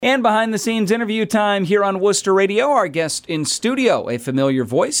And behind-the-scenes interview time here on Worcester Radio. Our guest in studio, a familiar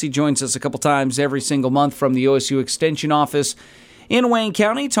voice. He joins us a couple times every single month from the OSU Extension Office in Wayne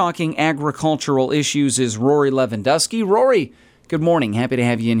County. Talking agricultural issues is Rory Lewandowski. Rory, good morning. Happy to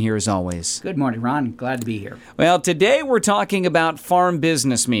have you in here as always. Good morning, Ron. Glad to be here. Well, today we're talking about farm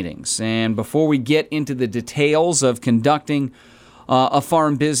business meetings. And before we get into the details of conducting a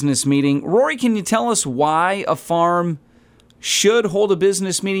farm business meeting, Rory, can you tell us why a farm should hold a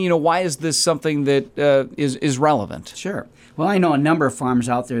business meeting? Why is this something that is relevant? Sure. Well, I know a number of farms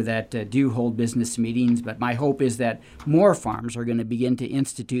out there that do hold business meetings, but my hope is that more farms are going to begin to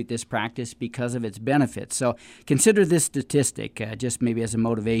institute this practice because of its benefits. So consider this statistic, just maybe as a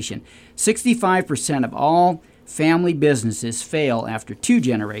motivation. 65% of all family businesses fail after 2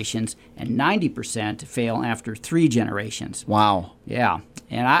 generations, and 90% fail after 3 generations. Wow. Yeah.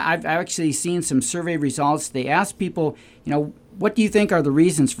 And I've actually seen some survey results. They asked people, what do you think are the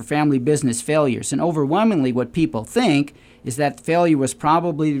reasons for family business failures? And overwhelmingly what people think is that failure was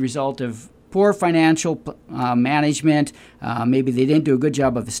probably the result of poor financial management. Maybe they didn't do a good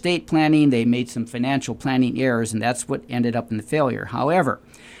job of estate planning. They made some financial planning errors, and that's what ended up in the failure. However,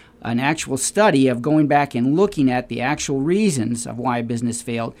 an actual study of going back and looking at the actual reasons of why a business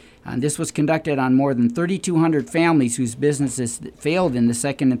failed. And this was conducted on more than 3,200 families whose businesses failed in the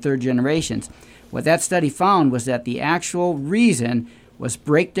second and third generations. What that study found was that the actual reason was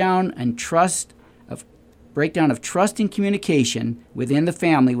breakdown of trust and communication within the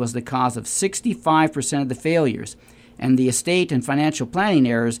family was the cause of 65% of the failures, and the estate and financial planning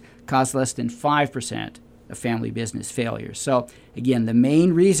errors caused less than 5% of family business failures. So again, the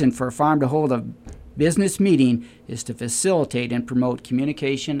main reason for a farm to hold a business meeting is to facilitate and promote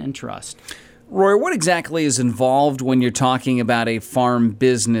communication and trust. Roy, what exactly is involved when you're talking about a farm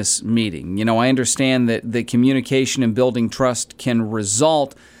business meeting? I understand that the communication and building trust can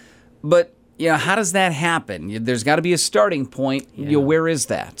result, but how does that happen? There's got to be a starting point. Yeah. Where is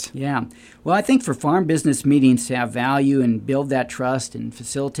that? Yeah. Well, I think for farm business meetings to have value and build that trust and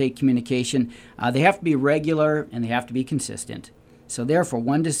facilitate communication, they have to be regular and they have to be consistent. So therefore,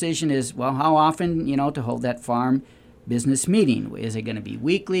 one decision is, how often, to hold that farm business meeting. Is it going to be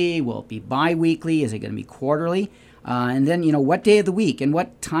weekly? Will it be bi-weekly? Is it going to be quarterly? And then, what day of the week and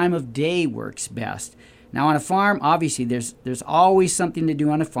what time of day works best? Now, on a farm, obviously, there's always something to do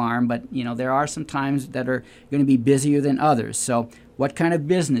on a farm, but, there are some times that are going to be busier than others. So what kind of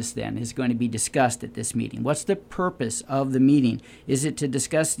business, then, is going to be discussed at this meeting? What's the purpose of the meeting? Is it to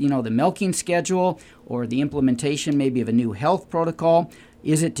discuss, the milking schedule or the implementation maybe of a new health protocol?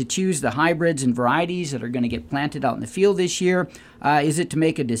 Is it to choose the hybrids and varieties that are going to get planted out in the field this year? Is it to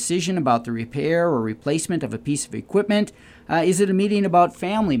make a decision about the repair or replacement of a piece of equipment? Is it a meeting about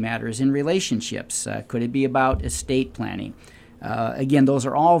family matters in relationships? Could it be about estate planning? Again, those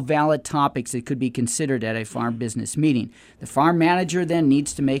are all valid topics that could be considered at a farm business meeting. The farm manager then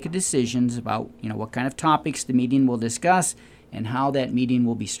needs to make decisions about, what kind of topics the meeting will discuss and how that meeting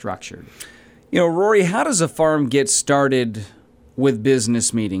will be structured. Rory, how does a farm get started with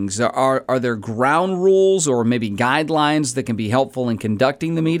business meetings? Are there ground rules or maybe guidelines that can be helpful in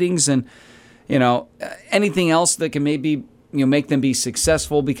conducting the meetings? And, anything else that can maybe make them be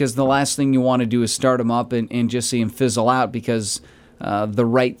successful, because the last thing you want to do is start them up and just see them fizzle out because the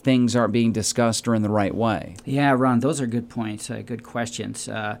right things aren't being discussed or in the right way. Yeah, Ron, those are good points, good questions.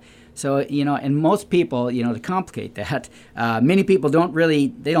 So, and most people, to complicate that, many people don't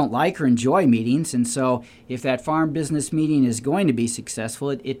like or enjoy meetings. And so if that farm business meeting is going to be successful,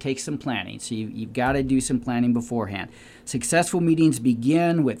 it takes some planning. So you've got to do some planning beforehand. Successful meetings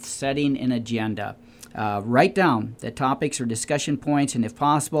begin with setting an agenda. Write down the topics or discussion points, and if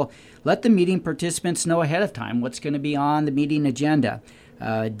possible, let the meeting participants know ahead of time what's going to be on the meeting agenda.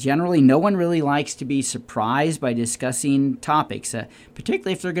 Generally, no one really likes to be surprised by discussing topics,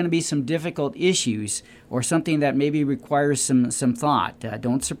 particularly if there are going to be some difficult issues or something that maybe requires some thought.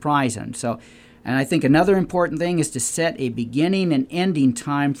 Don't surprise them. And I think another important thing is to set a beginning and ending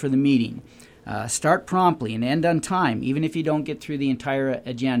time for the meeting. Start promptly and end on time, even if you don't get through the entire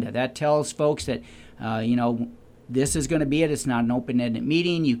agenda. That tells folks that, this is going to be it. It's not an open-ended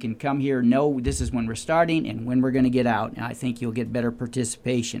meeting. You can come here, know this is when we're starting and when we're going to get out. And I think you'll get better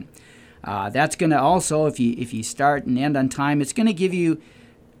participation. That's going to also, if you start and end on time, it's going to give you,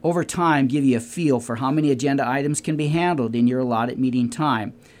 over time, give you a feel for how many agenda items can be handled in your allotted meeting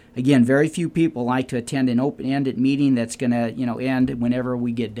time. Again, very few people like to attend an open-ended meeting that's going to, end whenever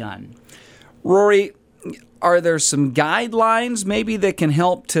we get done. Rory, are there some guidelines maybe that can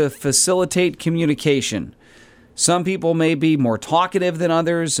help to facilitate communication? Some people may be more talkative than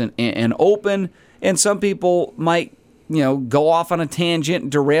others and open, and some people might go off on a tangent,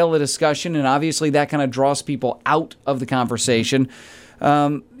 derail a discussion, and obviously that kind of draws people out of the conversation.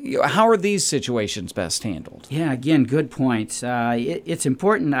 How are these situations best handled? Yeah, again, good points. It's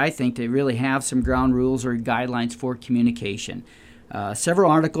important, I think, to really have some ground rules or guidelines for communication. Several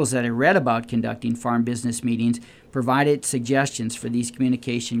articles that I read about conducting farm business meetings provided suggestions for these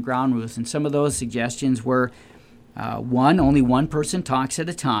communication ground rules, and some of those suggestions were, one, only one person talks at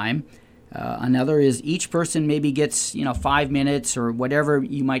a time. Another is each person maybe gets 5 minutes or whatever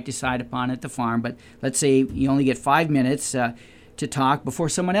you might decide upon at the farm, but let's say you only get 5 minutes to talk before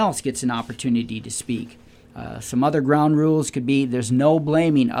someone else gets an opportunity to speak. Some other ground rules could be there's no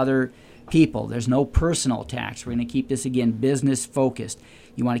blaming other people. There's no personal attacks. We're going to keep this, again, business focused.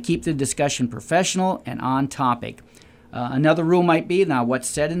 You want to keep the discussion professional and on topic. Another rule might be, now what's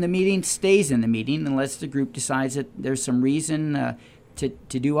said in the meeting stays in the meeting unless the group decides that there's some reason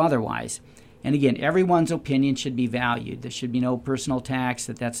to do otherwise. And again, everyone's opinion should be valued. There should be no personal attacks,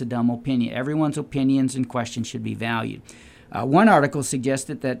 that's a dumb opinion. Everyone's opinions and questions should be valued. One article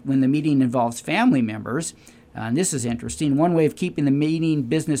suggested that when the meeting involves family members, and this is interesting, one way of keeping the meeting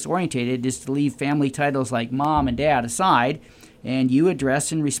business-oriented is to leave family titles like mom and dad aside, and you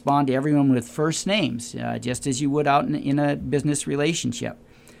address and respond to everyone with first names, just as you would out in a business relationship.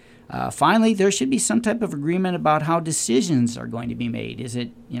 Finally, there should be some type of agreement about how decisions are going to be made. Is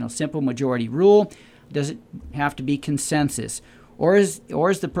it, simple majority rule? Does it have to be consensus? Or is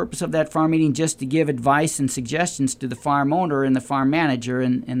the purpose of that farm meeting just to give advice and suggestions to the farm owner and the farm manager,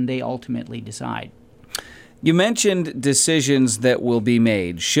 and they ultimately decide? You mentioned decisions that will be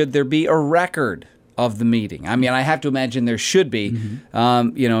made. Should there be a record of the meeting? I mean, I have to imagine there should be.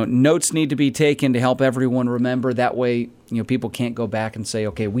 Mm-hmm. Notes need to be taken to help everyone remember. That way, people can't go back and say,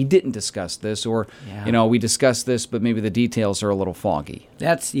 okay, we didn't discuss this, or, we discussed this, but maybe the details are a little foggy.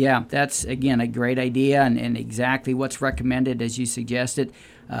 That's again, a great idea and exactly what's recommended as you suggested.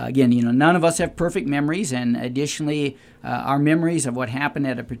 Again, none of us have perfect memories, and additionally, our memories of what happened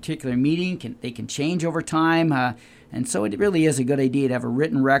at a particular meeting can change over time. And so it really is a good idea to have a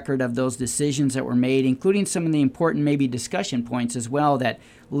written record of those decisions that were made, including some of the important maybe discussion points as well that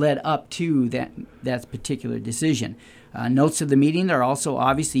led up to that particular decision. Notes of the meeting are also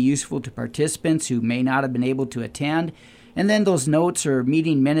obviously useful to participants who may not have been able to attend. And then those notes or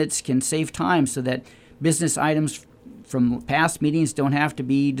meeting minutes can save time so that business items from past meetings don't have to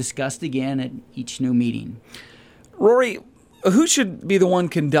be discussed again at each new meeting. Rory, who should be the one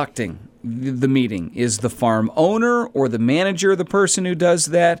conducting the meeting? Is the farm owner or the manager the person who does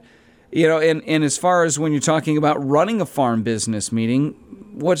that? And as far as when you're talking about running a farm business meeting,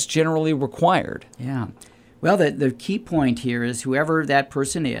 what's generally required? Yeah. Well, the key point here is whoever that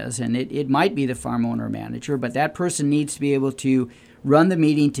person is, and it might be the farm owner or manager, but that person needs to be able to run the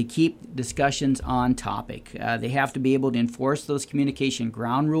meeting to keep discussions on topic. They have to be able to enforce those communication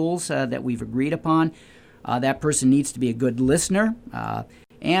ground rules that we've agreed upon. That person needs to be a good listener.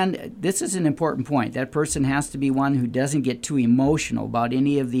 And this is an important point. That person has to be one who doesn't get too emotional about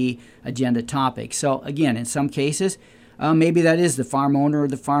any of the agenda topics. So again, in some cases, maybe that is the farm owner or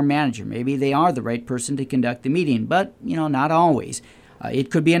the farm manager. Maybe they are the right person to conduct the meeting, but not always.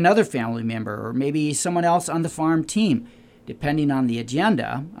 It could be another family member or maybe someone else on the farm team. Depending on the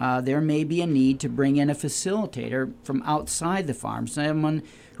agenda, there may be a need to bring in a facilitator from outside the farm, someone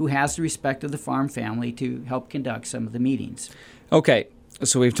who has the respect of the farm family to help conduct some of the meetings. Okay,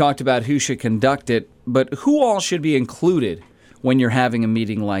 so we've talked about who should conduct it, but who all should be included when you're having a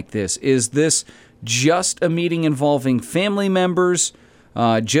meeting like this? Is this just a meeting involving family members,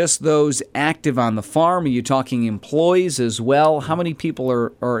 just those active on the farm? Are you talking employees as well? How many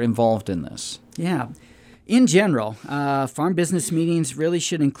people are involved in this? Yeah. In general, farm business meetings really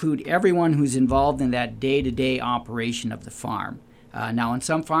should include everyone who's involved in that day-to-day operation of the farm. Now, on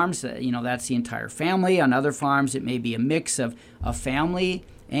some farms, that's the entire family. On other farms, it may be a mix of family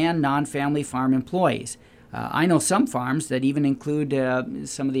and non-family farm employees. I know some farms that even include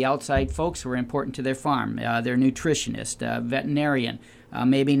some of the outside folks who are important to their farm, their nutritionist, veterinarian,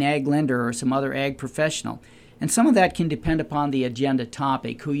 maybe an ag lender or some other ag professional. And some of that can depend upon the agenda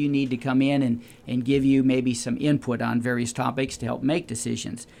topic, who you need to come in and give you maybe some input on various topics to help make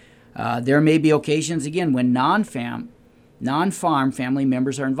decisions. There may be occasions, again, when non-farm family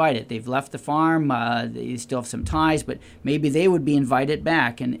members are invited. They've left the farm, they still have some ties, but maybe they would be invited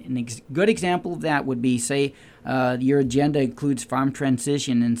back. And a good example of that would be, say, your agenda includes farm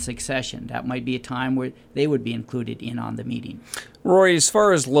transition and succession. That might be a time where they would be included in on the meeting. Rory, as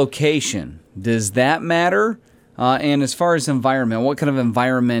far as location, does that matter? And as far as environment, what kind of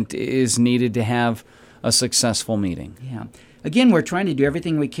environment is needed to have a successful meeting? Yeah. again, we're trying to do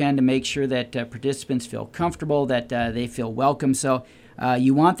everything we can to make sure that participants feel comfortable, that they feel welcome. So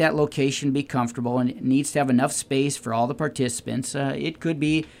you want that location to be comfortable, and it needs to have enough space for all the participants. It could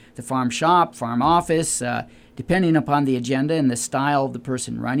be the farm shop, farm office, depending upon the agenda and the style of the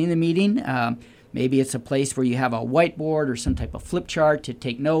person running the meeting. Maybe it's a place where you have a whiteboard or some type of flip chart to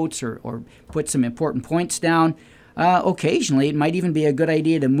take notes or put some important points down. Occasionally, it might even be a good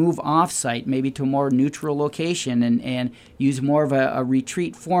idea to move off-site, maybe to a more neutral location and use more of a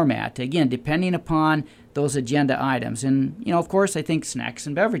retreat format, again, depending upon those agenda items. And, of course, I think snacks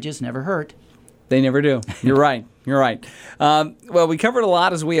and beverages never hurt. They never do. You're right. You're right. Well, we covered a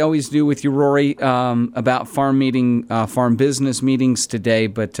lot, as we always do with you, Rory, about farm business meetings today,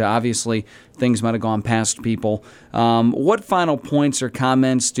 but obviously things might have gone past people. What final points or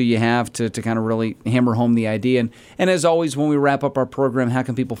comments do you have to kind of really hammer home the idea? And as always, when we wrap up our program, how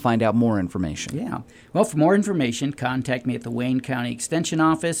can people find out more information? Yeah. Well, for more information, contact me at the Wayne County Extension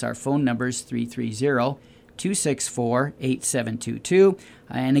Office. Our phone number is 330-264-8722.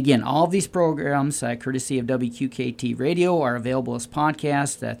 And again, all of these programs, courtesy of WQKT Radio, are available as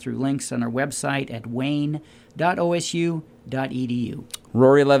podcasts through links on our website at wayne.osu.edu.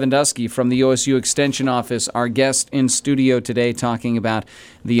 Rory Lewandowski from the OSU Extension Office, our guest in studio today, talking about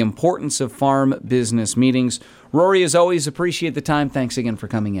the importance of farm business meetings. Rory, as always, appreciate the time. Thanks again for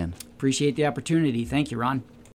coming in. Appreciate the opportunity. Thank you, Ron.